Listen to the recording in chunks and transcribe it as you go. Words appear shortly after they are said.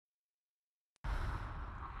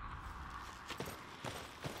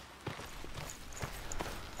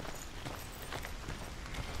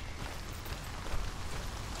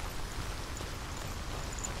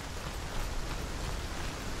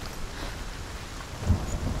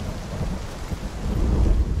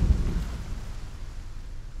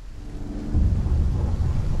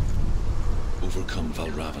overcome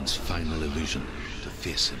Valravn's final illusion to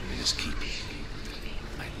face him in his keep.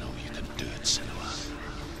 I know you can do it, Senua.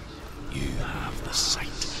 You have the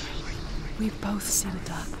sight. We both see the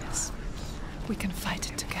darkness. We can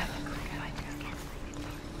fight it together.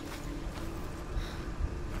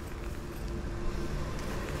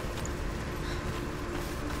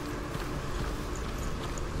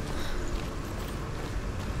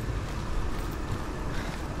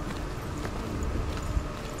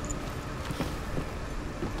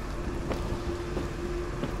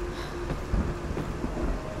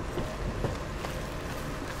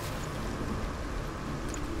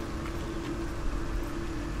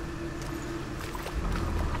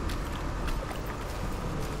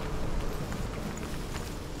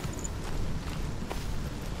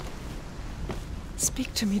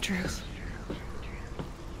 Speak to me, Druth.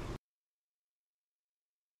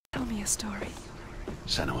 Tell me a story.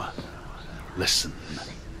 Senua, listen.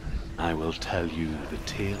 I will tell you the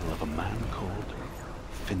tale of a man called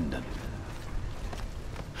Findan.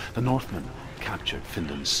 The Northmen captured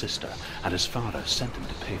Findan's sister, and his father sent him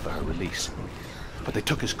to pay for her release. But they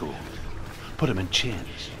took his gold, put him in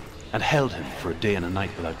chains, and held him for a day and a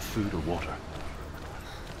night without food or water.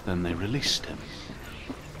 Then they released him.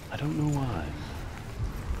 I don't know why.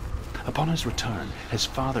 Upon his return, his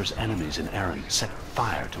father's enemies in Erin set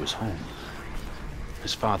fire to his home.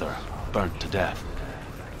 His father burnt to death,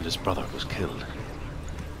 and his brother was killed.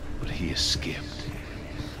 But he escaped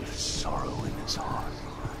with sorrow in his heart.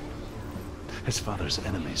 His father's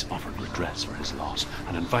enemies offered redress for his loss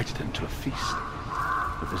and invited him to a feast.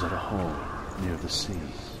 It was at a hall near the sea.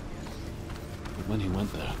 But when he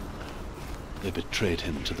went there, they betrayed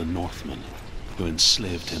him to the Northmen, who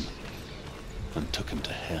enslaved him and took him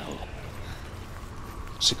to hell.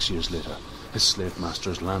 6 years later, his slave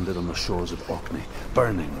masters landed on the shores of Orkney,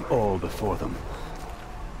 burning all before them.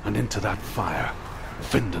 And into that fire,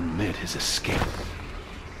 Findan made his escape.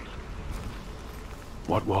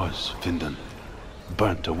 What was Findan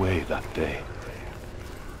burnt away that day.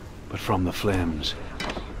 But from the flames,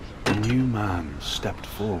 a new man stepped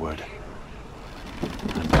forward,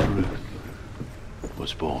 and Druth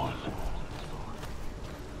was born.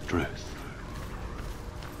 Druth.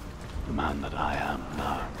 The man that I am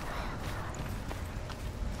now.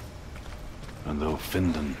 And though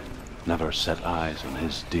Findan never set eyes on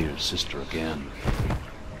his dear sister again,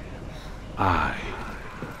 I,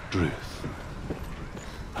 Druth,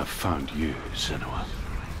 have found you, Senua.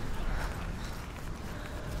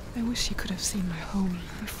 I wish you could have seen my home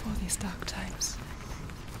before these dark times.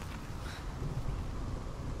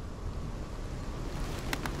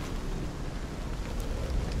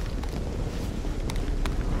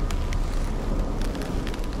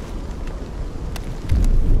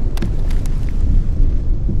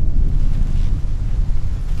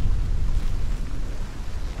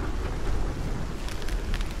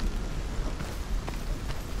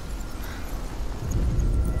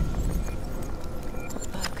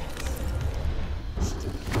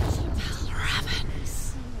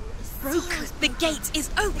 The gate is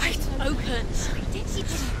open! Open!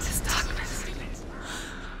 This darkness.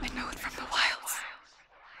 I know it from the wilds.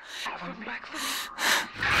 I went back for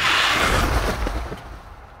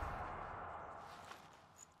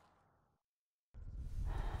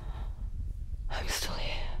I'm still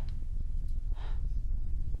here.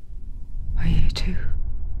 Are you too?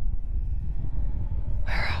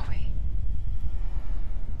 Where are we?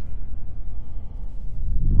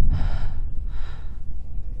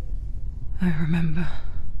 I remember.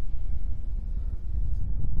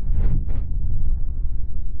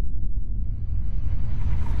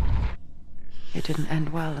 It didn't end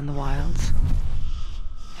well in the wilds.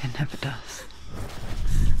 It never does.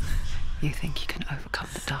 You think you can overcome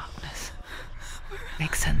the darkness,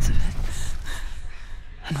 make sense of it,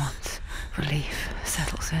 and once relief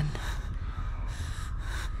settles in,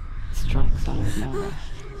 it strikes out of nowhere,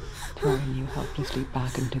 throwing you helplessly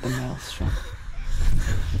back into the maelstrom,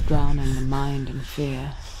 drowning the mind in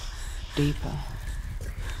fear, deeper,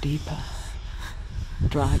 deeper,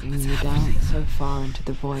 dragging you down so far into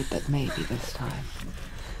the void that maybe this time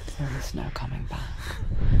there is no coming back.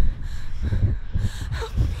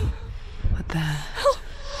 But there,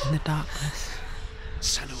 in the darkness,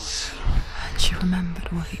 Senua, and she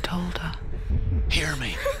remembered what he told her. hear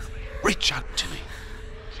me. Reach out to me.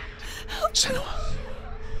 Senua,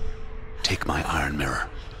 take my iron mirror.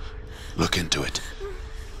 Look into it,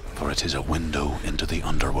 for it is a window into the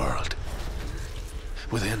underworld.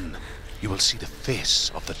 Within, you will see the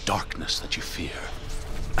face of the darkness that you fear.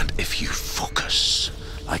 And if you focus,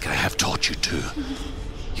 like I have taught you to,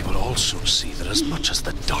 you will also see that as much as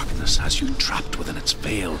the darkness has you trapped within its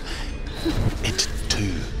veil, It,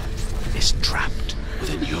 too, is trapped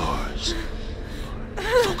within yours.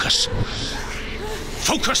 Focus.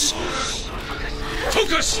 Focus!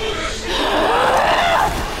 Focus!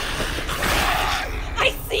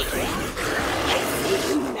 I see you! I see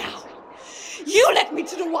you now! You led me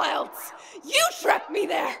to the wilds! You trapped me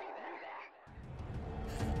there!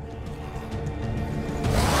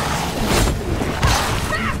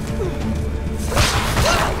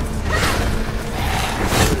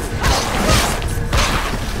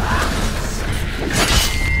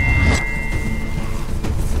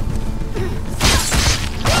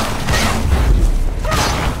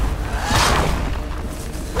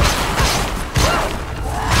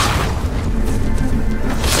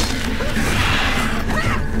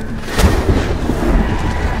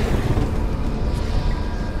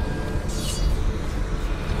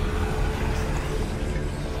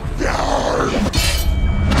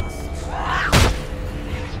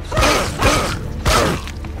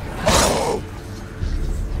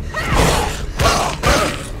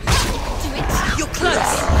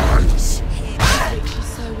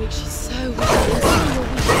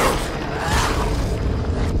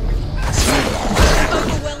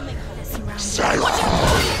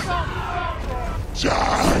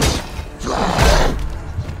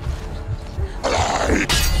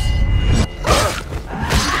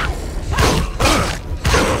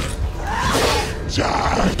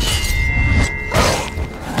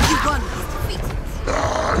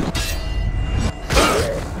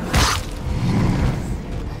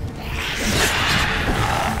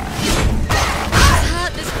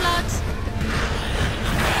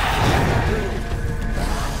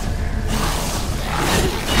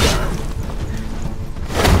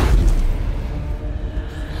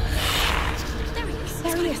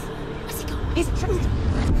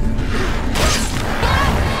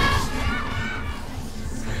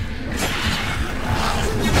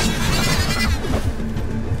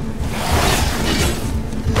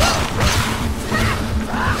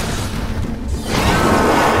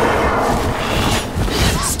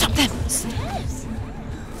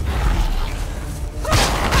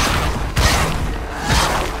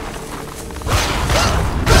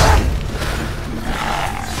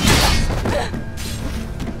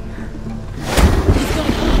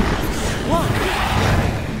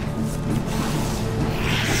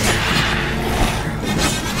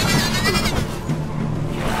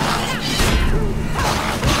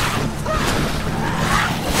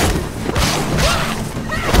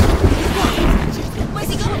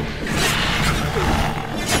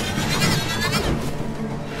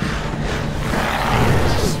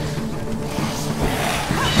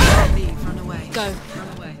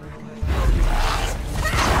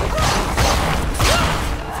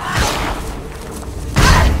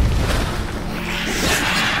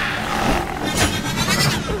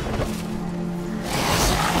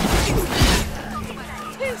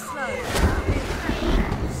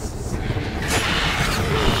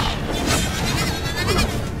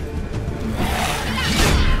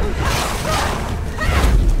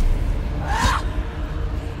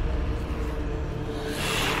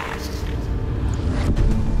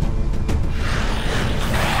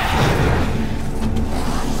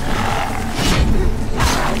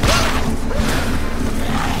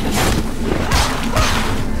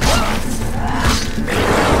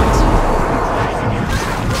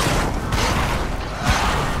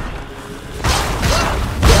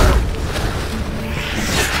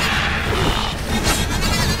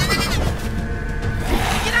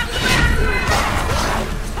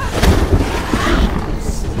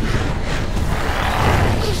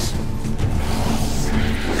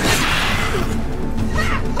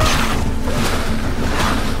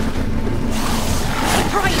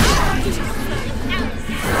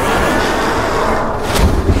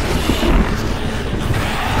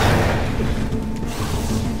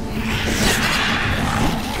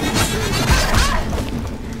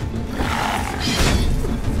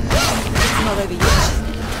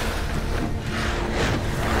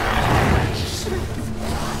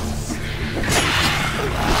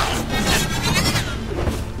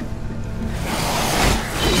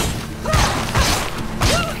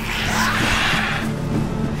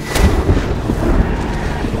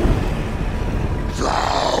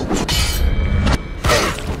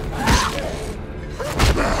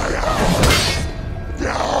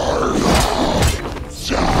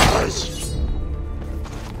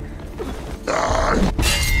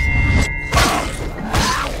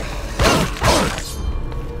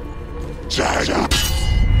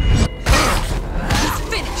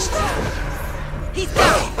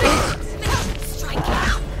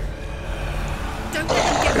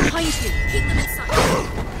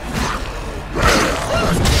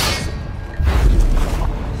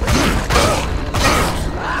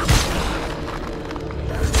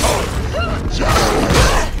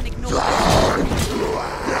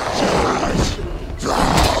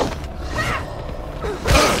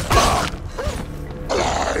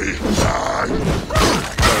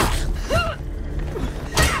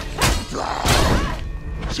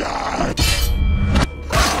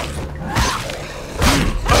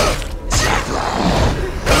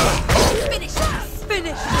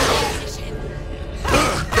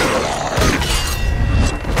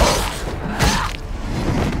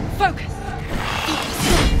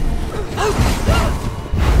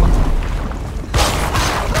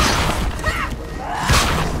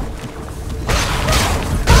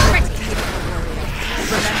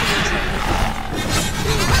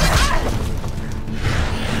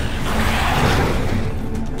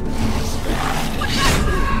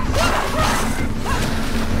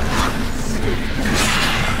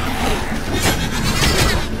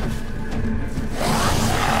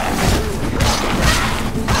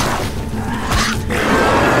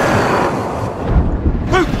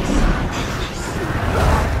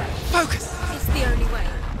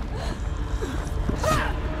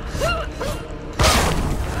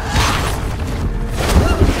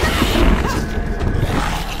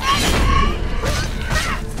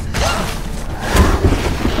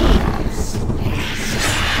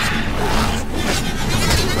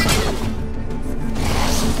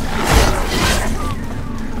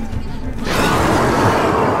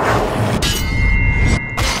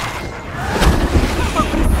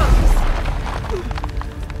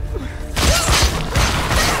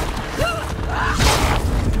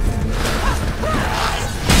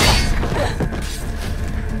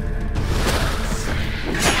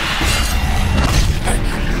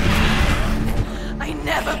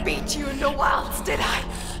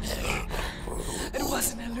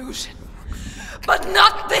 But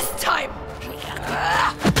not this time!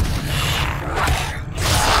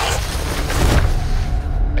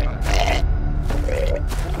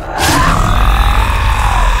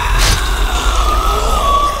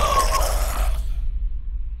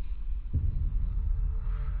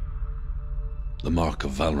 The mark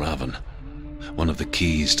of Valravn, one of the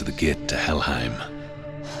keys to the gate to Helheim.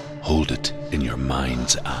 Hold it in your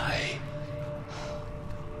mind's eye.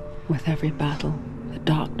 With every battle, the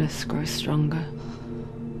darkness grows stronger.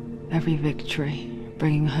 Every victory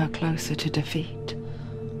bringing her closer to defeat.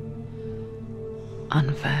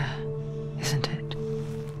 Unfair, isn't it?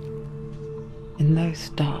 In those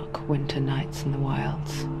dark winter nights in the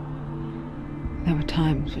wilds, there were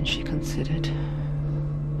times when she considered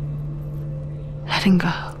letting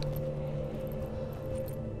go.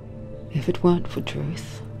 If it weren't for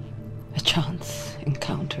Druth, a chance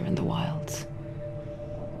encounter in the wilds,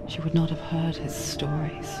 she would not have heard his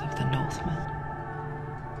stories of the Northmen.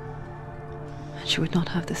 And she would not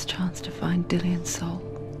have this chance to find Dillion's soul.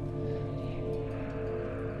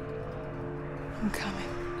 I'm coming.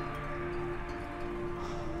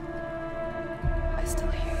 I still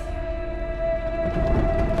hear you.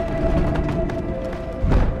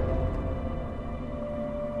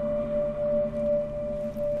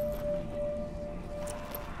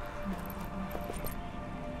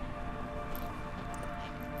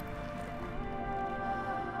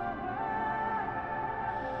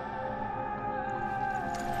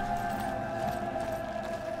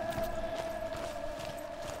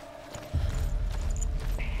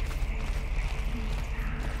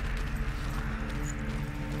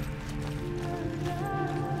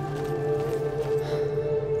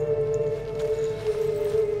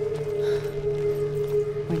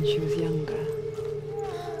 When she was younger,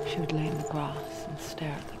 she would lay in the grass and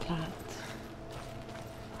stare at the clouds.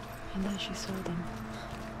 And then she saw them.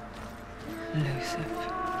 Elusive,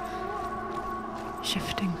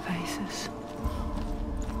 shifting faces.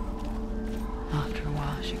 After a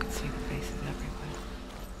while, she could see the faces everywhere.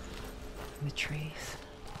 In the trees,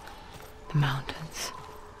 the mountains,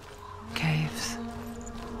 caves.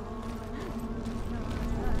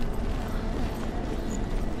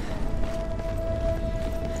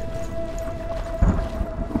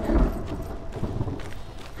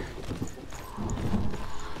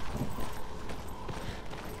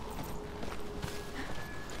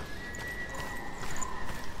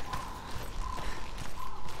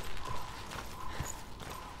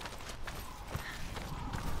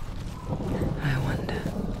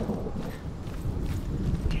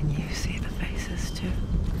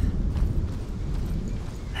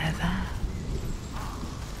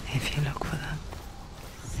 If you look for them.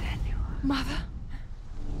 Senua. Mother?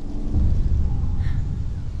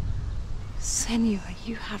 Senua,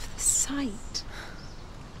 you have the sight.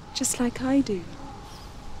 Just like I do.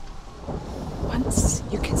 Once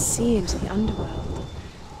you can see into the underworld.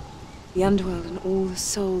 The underworld and all the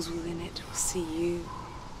souls within it will see you.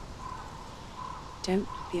 Don't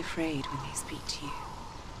be afraid when they speak to you.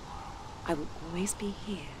 I will always be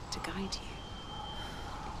here to guide you.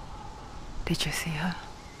 Did you see her?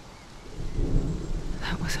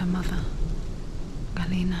 That was her mother,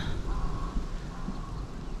 Galina.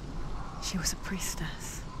 She was a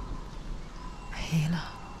priestess, a healer.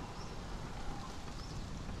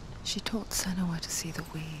 She taught Senua to see the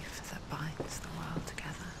weave that binds the world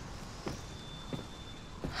together.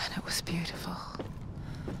 And it was beautiful.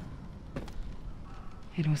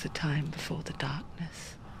 It was a time before the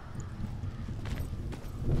darkness.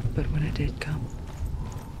 But when it did come,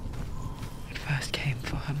 it first came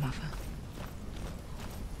for her mother.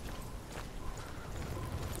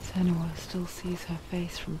 Senua still sees her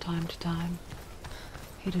face from time to time,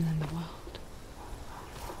 hidden in the world.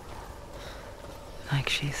 Like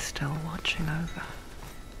she's still watching over.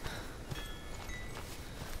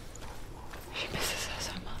 She misses her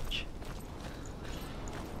so much.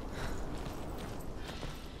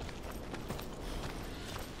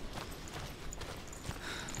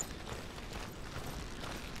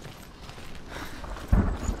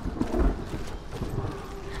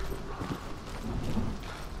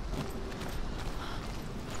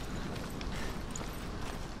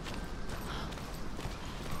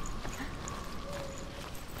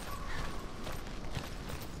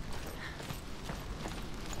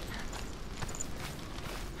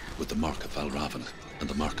 With the mark of Valravn and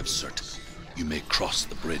the mark of Surt, you may cross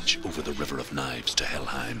the bridge over the River of Knives to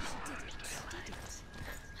Helheim.